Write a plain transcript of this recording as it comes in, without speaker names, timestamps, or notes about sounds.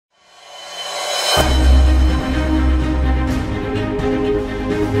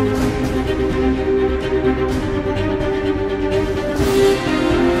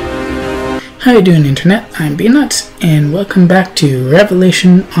How you doing, Internet? I'm Beanuts, and welcome back to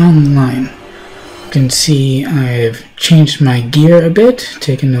Revelation Online. You can see I've changed my gear a bit,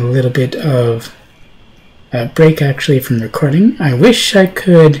 taken a little bit of a break actually from recording. I wish I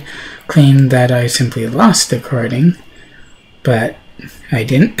could claim that I simply lost the recording, but I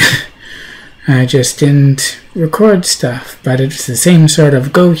didn't. I just didn't record stuff, but it's the same sort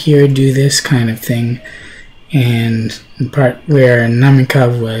of go here, do this kind of thing. And the part where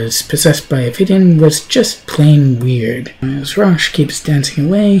Namikov was possessed by a Vidian was just plain weird. As Rosh keeps dancing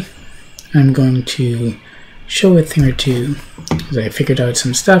away, I'm going to show a thing or two, as I figured out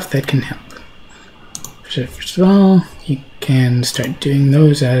some stuff that can help. First of all, you can start doing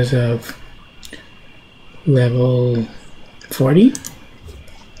those as of level 40,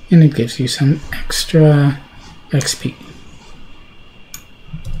 and it gives you some extra XP.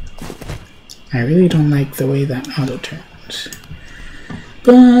 I really don't like the way that auto turns,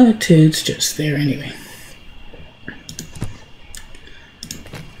 but it's just there anyway.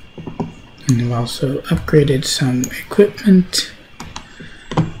 And I've also upgraded some equipment.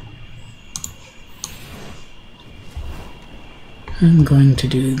 I'm going to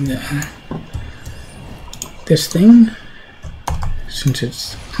do this thing, since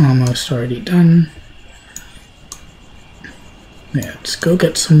it's almost already done. Let's go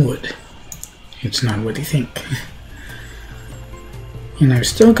get some wood. It's not what you think. And I've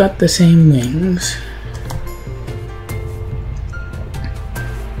still got the same wings.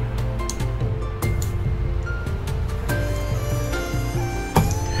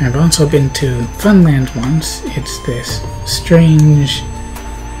 I've also been to Funland once. It's this strange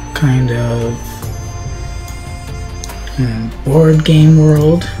kind of board game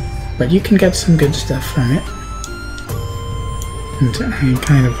world, but you can get some good stuff from it. And I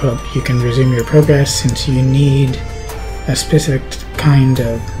kind of hope you can resume your progress, since you need a specific kind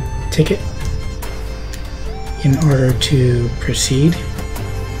of ticket in order to proceed.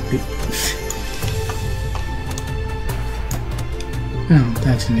 Oh,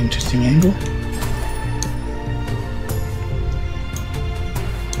 that's an interesting angle.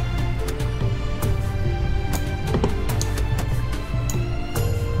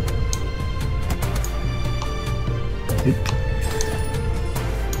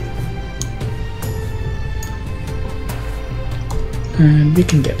 And we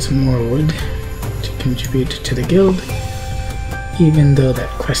can get some more wood to contribute to the guild, even though that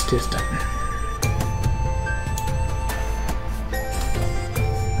quest is done.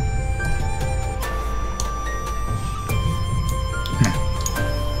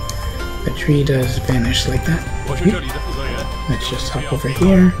 The tree does vanish like that. Let's just hop over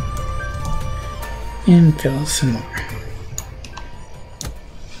here and fill some more.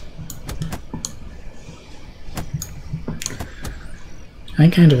 I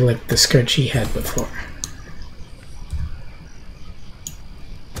kind of like the skirt she had before.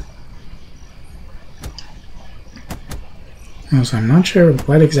 Also, I'm not sure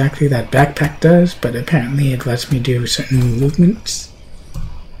what exactly that backpack does, but apparently it lets me do certain movements.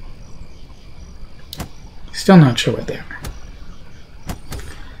 Still not sure what they are.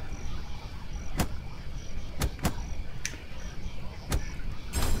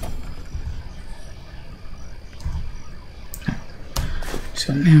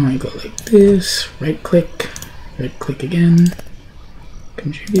 So now I go like this, right click again,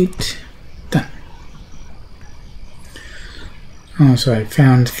 contribute, done. Also, I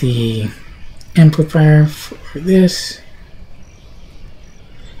found the amplifier for this,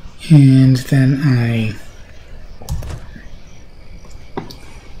 and then I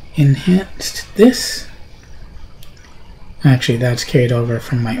enhanced this. Actually, that's carried over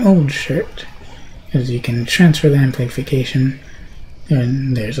from my old shirt, because you can transfer the amplification.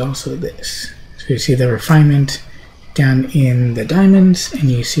 And there's also this. So you see the refinement down in the diamonds, and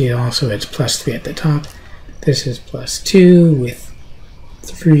you see also it's +3 at the top. This is +2 with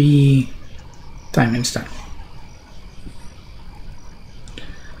 3 diamonds done.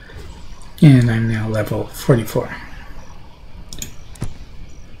 And I'm now level 44.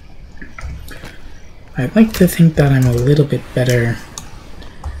 I'd like to think that I'm a little bit better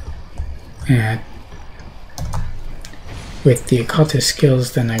at with the occultist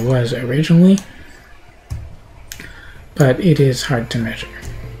skills than I was originally, but it is hard to measure.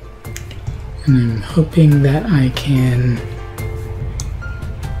 And I'm hoping that I can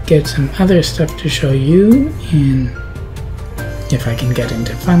get some other stuff to show you, and if I can get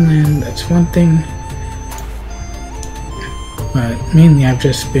into Funland, that's one thing. But mainly I've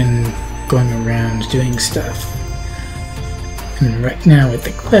just been going around doing stuff. And right now with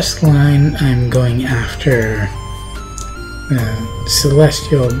the quest line, I'm going after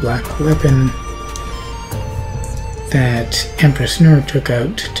celestial black weapon that Empress Nur took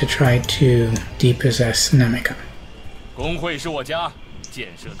out to try to depossess Namika. 工会是我家，建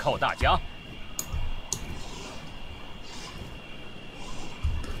设靠大家。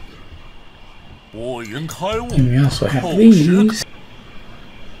拨云开雾。And we also have these.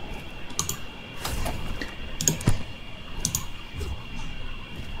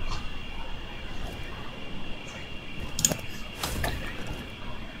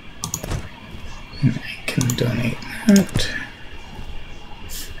 And I can donate that.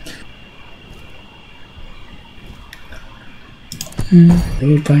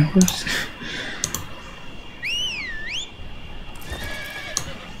 Lead by horse.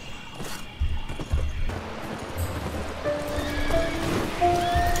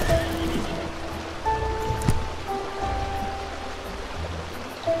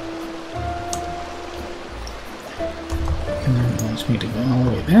 And then it wants me to go all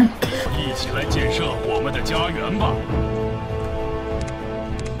the way back. 一起来建设我们的家园吧。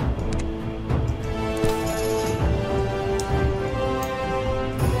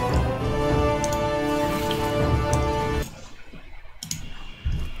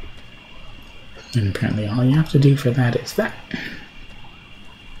 And apparently all you have to do for that is that.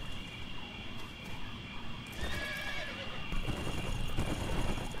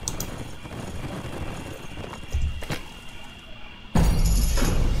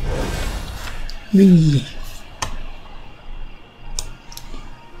 Whee!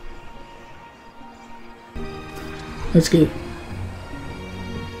 Let's go.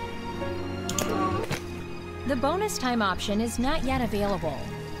 The bonus time option is not yet available.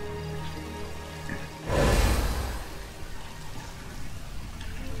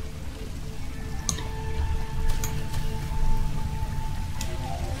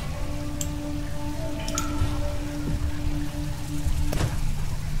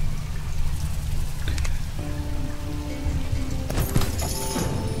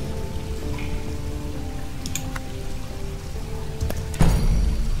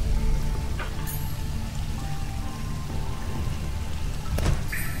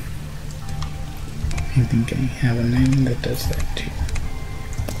 I think I have a name that does that too.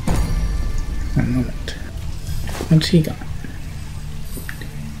 One moment. What's he got?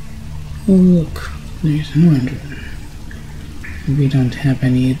 Oh look, there's an orange one. We don't have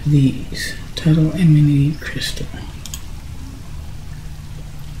any of these. Tidal Emanity Crystal.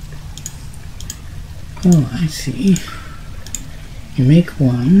 Oh, I see. You make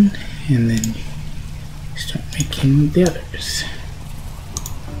one, and then you start making the others.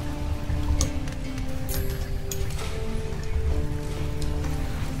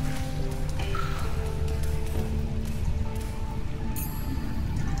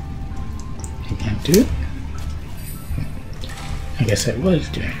 Do it? I guess I was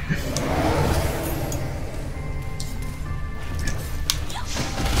doing it.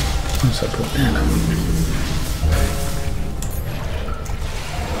 Also put that on.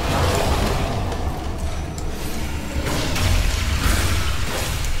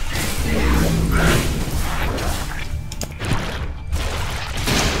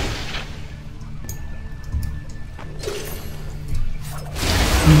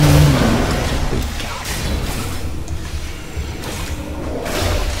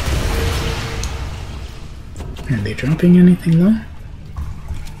 Are they dropping anything though?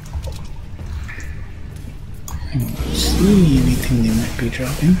 I don't see anything they might be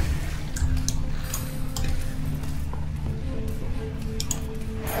dropping.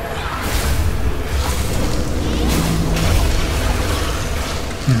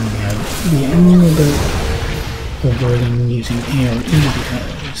 And we have the annual about avoiding using AoE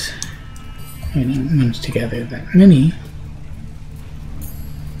because I don't mix together that many.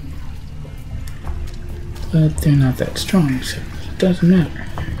 But they're not that strong, so it doesn't matter.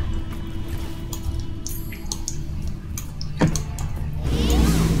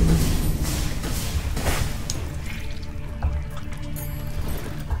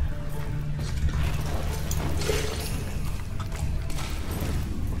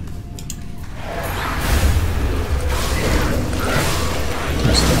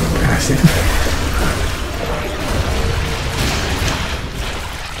 I'll start passing.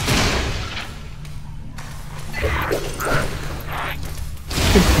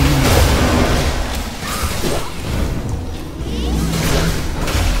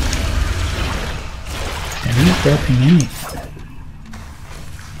 They're not dropping anything.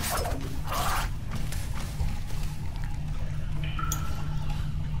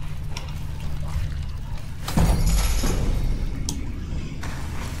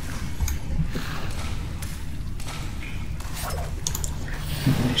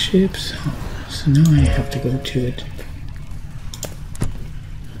 ships. Oh, so now I have to go to a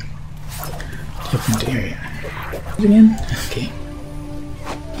different area. Again? Okay.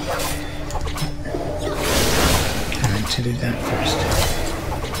 I need to do that first.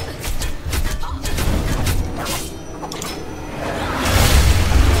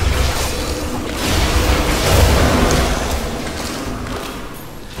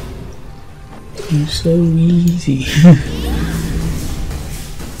 It's so easy.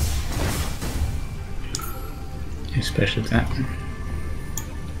 Especially that one.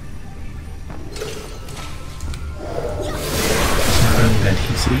 Something that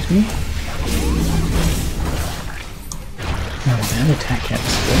he sees me. Oh, that attack had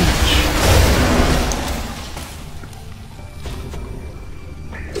splash.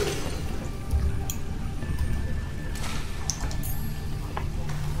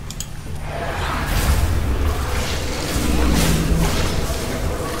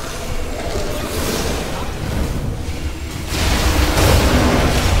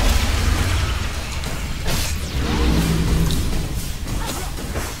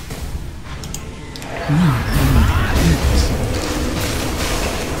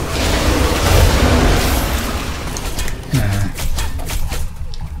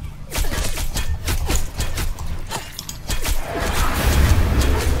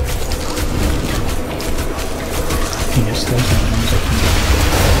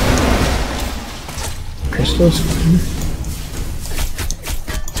 Crystals?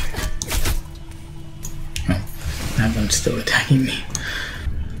 Oh, that one's still attacking me.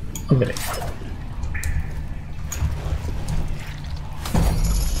 Over there.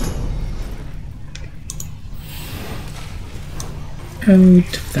 Go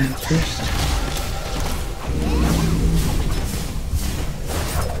to that first.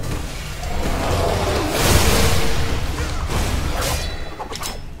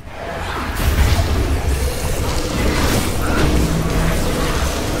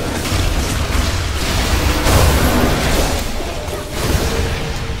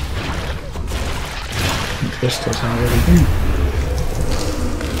 Crystals already there.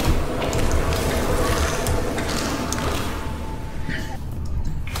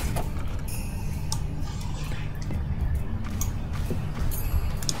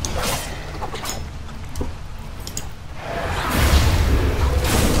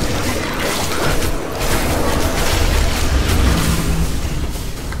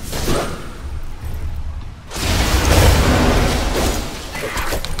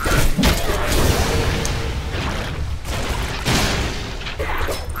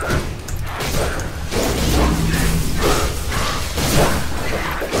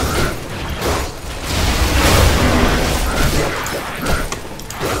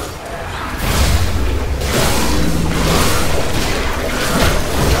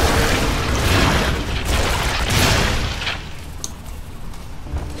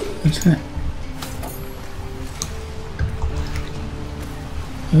 What's that?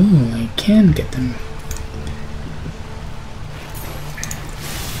 Oh, I can get them.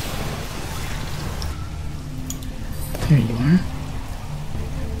 There you are.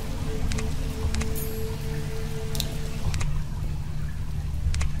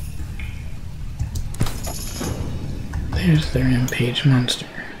 There's the rampage monster.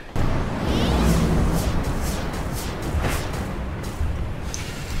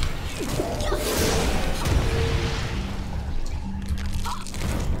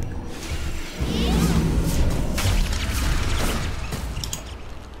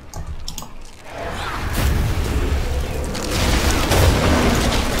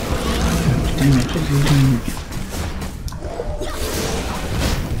 Damage is doing again.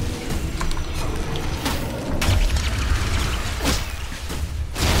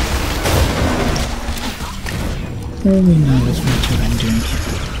 Probably not as much as I'm doing here.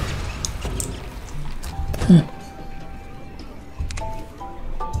 Huh.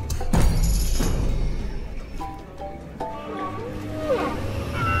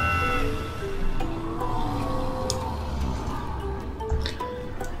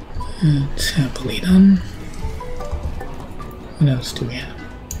 It's happily done. What else do we have?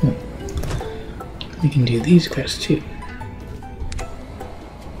 Oh. We can do these quests too.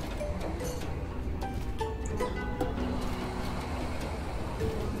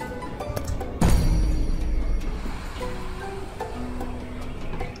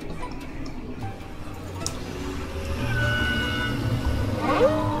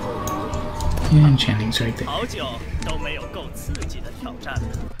 Yeah, enchanting's right there. 好久都没有够刺激的挑战了。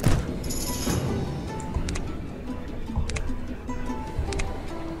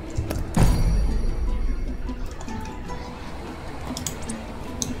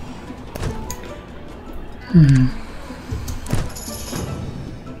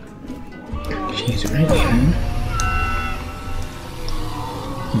She's right here.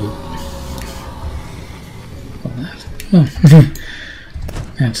 Oh,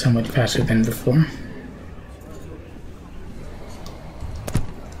 that's somewhat faster than before.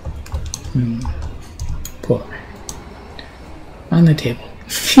 Pour. On the table.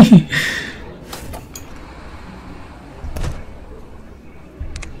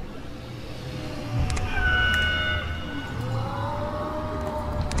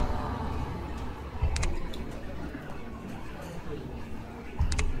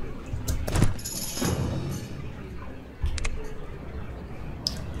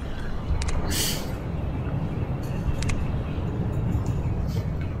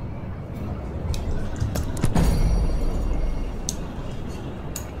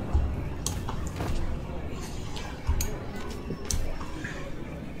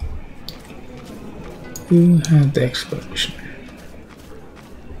 Who had the exploration?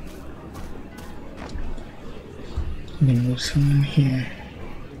 Then there's someone here.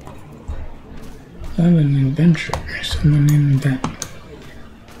 I have an adventure. Someone in that.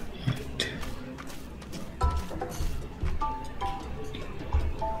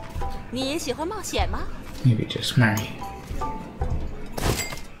 Maybe just Mary.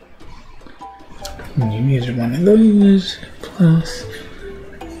 Maybe it's one of those plus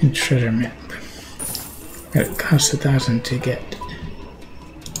a treasure map. It costs 1,000 to get.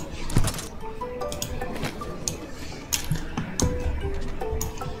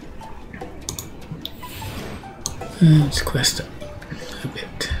 Let's quest up a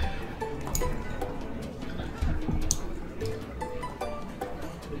bit.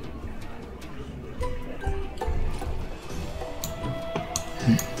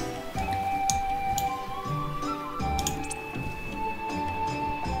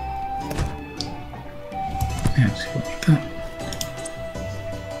 Let's see what we got.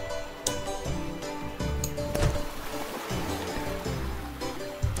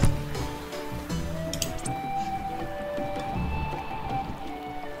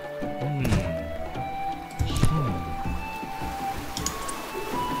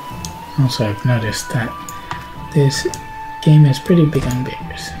 Also, I've noticed that this game is pretty big on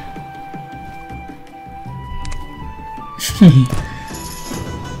bears.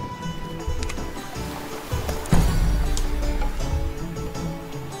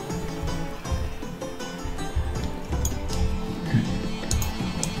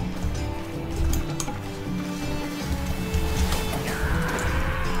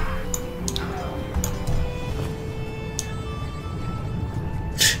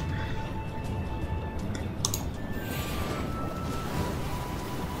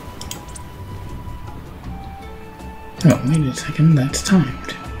 Oh, wait a second, that's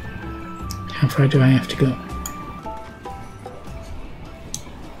timed. How far do I have to go?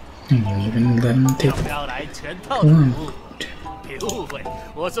 I didn't even let him take it. Come on. 别误会，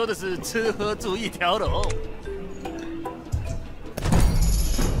我说的是吃喝住一条龙。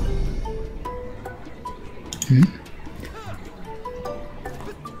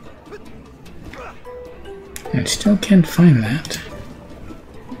I still can't find that.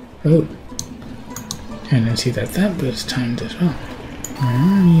 Oh. I didn't see that was timed as well. Where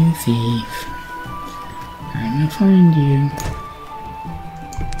are you, thief? I'm gonna find you.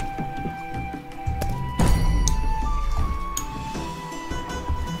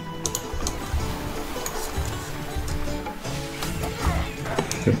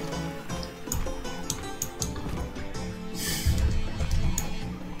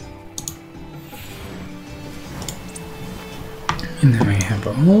 And now I have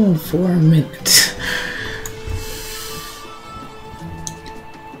a whole 4 minutes.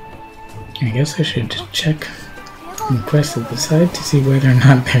 I guess I should check the quest at the side to see whether or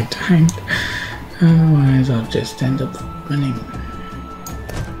not they're timed. Otherwise, I'll just end up running.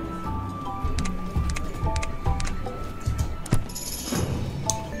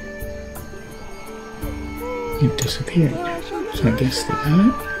 It disappeared. So I guess they got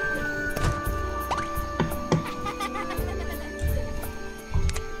it.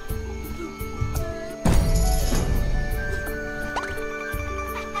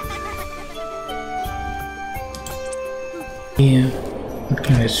 Yeah, what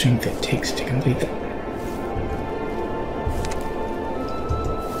kind of strength it takes to complete that.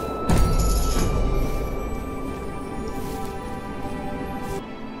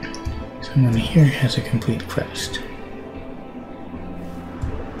 Someone here has a complete quest.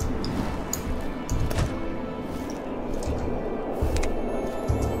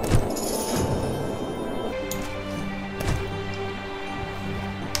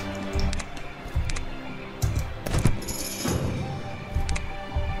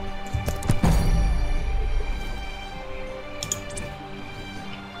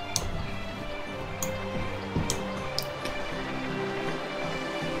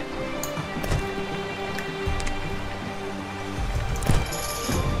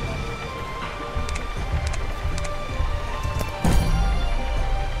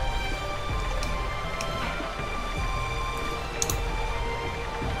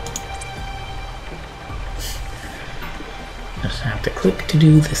 click to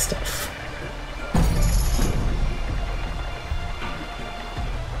do this stuff.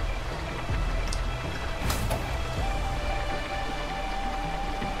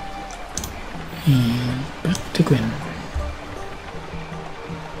 And back to Gwyn.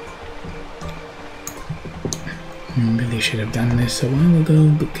 I really should have done this a while ago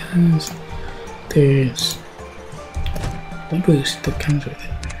because there's the boost that comes with it.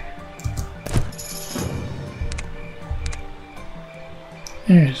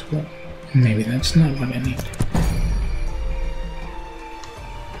 There's well, maybe that's not what I need.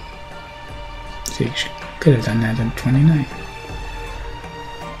 See, could have done that at 29.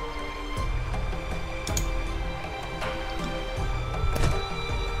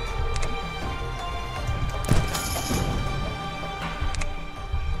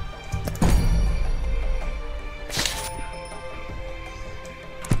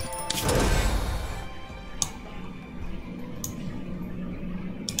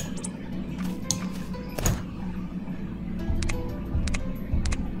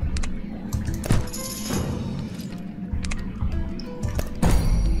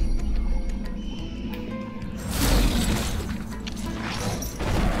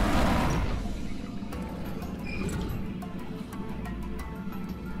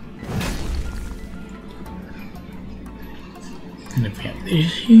 And if we have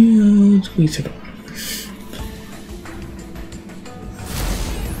these shields, we survive.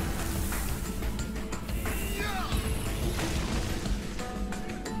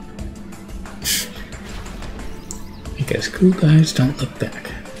 Because cool guys don't look back.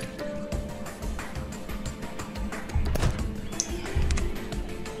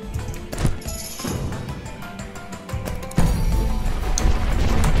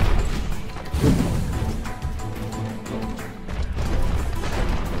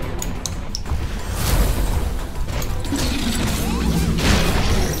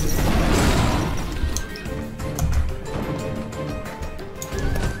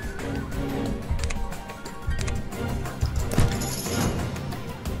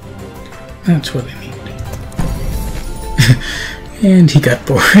 That's what I need. And he got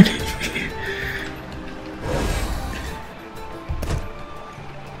bored.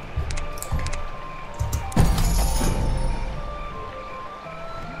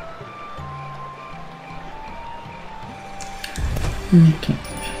 Okay.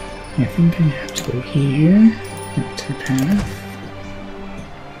 I think I have to go here. Into the path.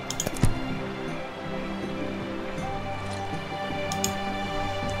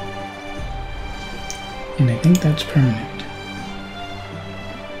 And I think that's permanent.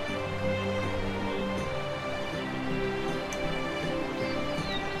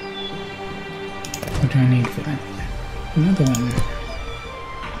 What do I need for that? Another one.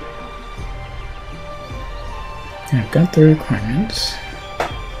 And I've got the requirements.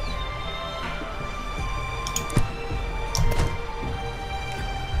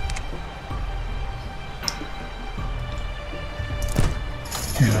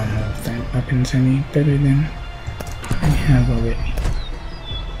 I don't know if that weapon's any better than I have already.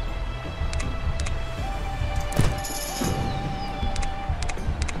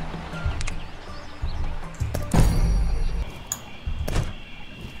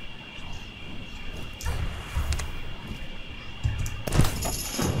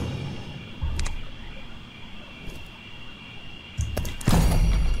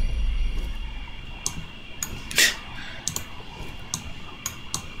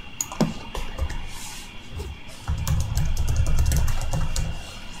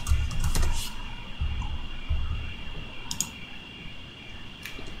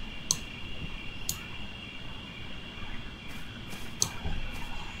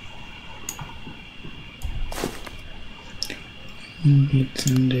 It's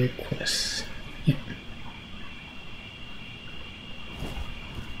under quests. Yep.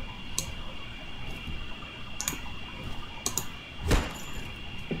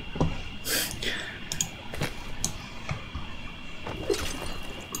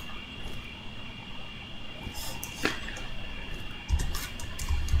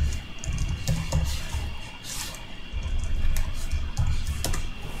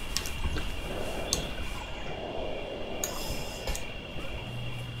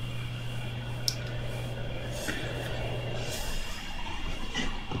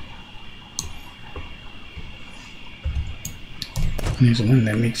 There's one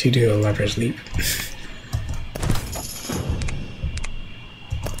that makes you do a lover's leap.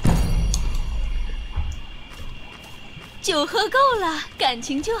 酒喝够了，感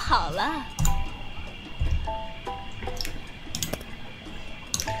情就好了。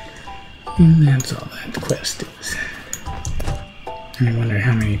And that's all that quest is. I wonder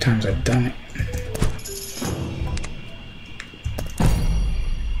how many times I've done it.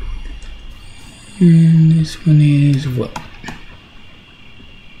 And this one is what?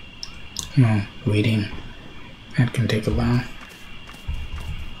 Oh, waiting. That can take a while.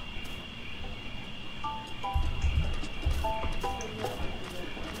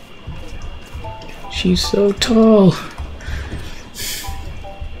 She's so tall.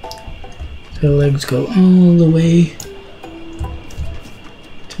 Her legs go all the way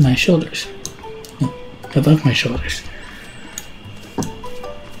to my shoulders. No, above my shoulders.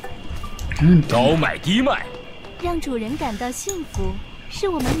 高买低卖，让主人感到幸福，是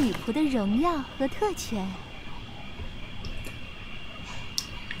我们女仆的荣耀和特权。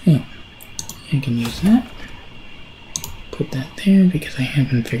 Yeah, I can use that. Put that there because I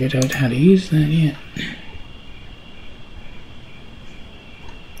haven't figured out how to use that yet.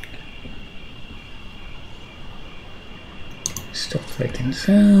 Stuff I can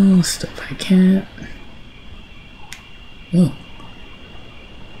sell, stuff I can't. Oh.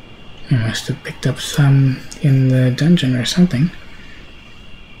 I must have picked up some in the dungeon or something.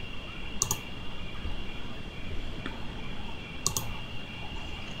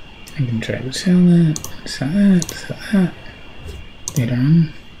 I can try to sell that, sell that, sell that later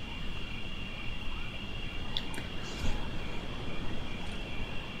on.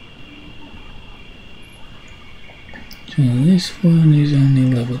 So this one is only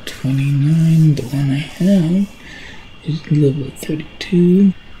level 29, the one I have is level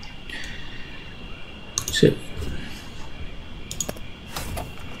 32. So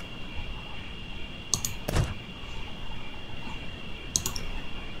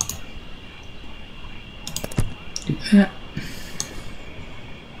do that.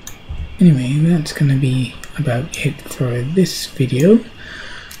 Anyway, that's gonna be about it for this video.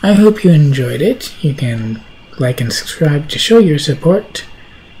 I hope you enjoyed it. You can like and subscribe to show your support.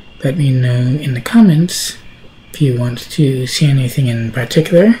 Let me know in the comments if you want to see anything in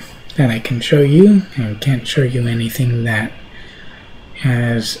particular that I can show you. I can't show you anything that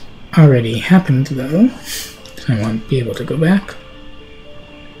has already happened though, so I won't be able to go back.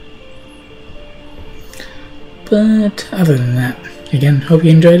 But other than that, again, hope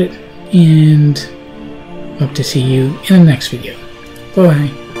you enjoyed it, and hope to see you in the next video.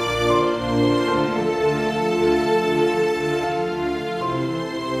 Bye.